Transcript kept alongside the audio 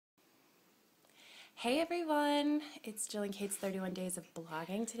Hey everyone, it's Jill and Kate's 31 Days of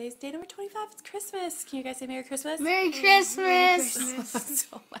Blogging. Today's day number 25. It's Christmas. Can you guys say Merry Christmas? Merry Christmas! Merry Christmas.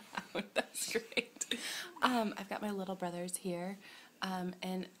 So loud. That's great. I've got my little brothers here,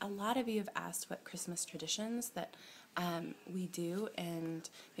 and a lot of you have asked what Christmas traditions that we do, and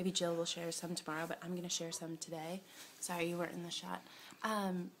maybe Jill will share some tomorrow, but I'm going to share some today. Sorry you weren't in the shot.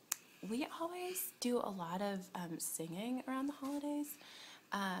 We always do a lot of singing around the holidays.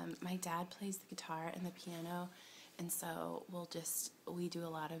 My dad plays the guitar and the piano, and so we do a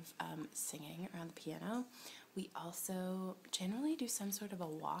lot of singing around the piano. We also generally do some sort of a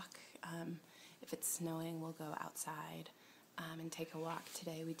walk. If it's snowing, we'll go outside and take a walk.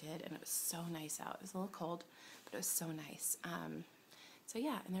 Today we did, and it was so nice out. It was a little cold, but it was so nice. So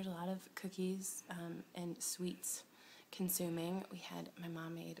yeah, and there's a lot of cookies and sweets consuming. My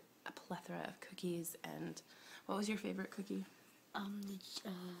mom made a plethora of cookies, and what was your favorite cookie?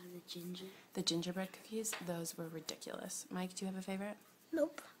 The ginger. The gingerbread cookies, those were ridiculous. Mike, do you have a favorite?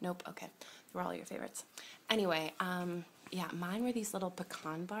 Nope. Nope, okay. They were all your favorites. Anyway, yeah, mine were these little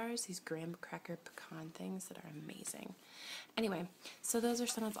pecan bars, these graham cracker pecan things that are amazing. Anyway, so those are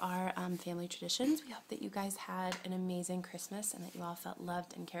some of our family traditions. We hope that you guys had an amazing Christmas and that you all felt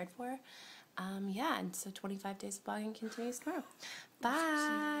loved and cared for. Yeah, and so 25 Days of Blogging continues tomorrow.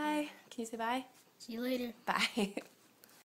 Bye! Can you say bye? See you later. Bye.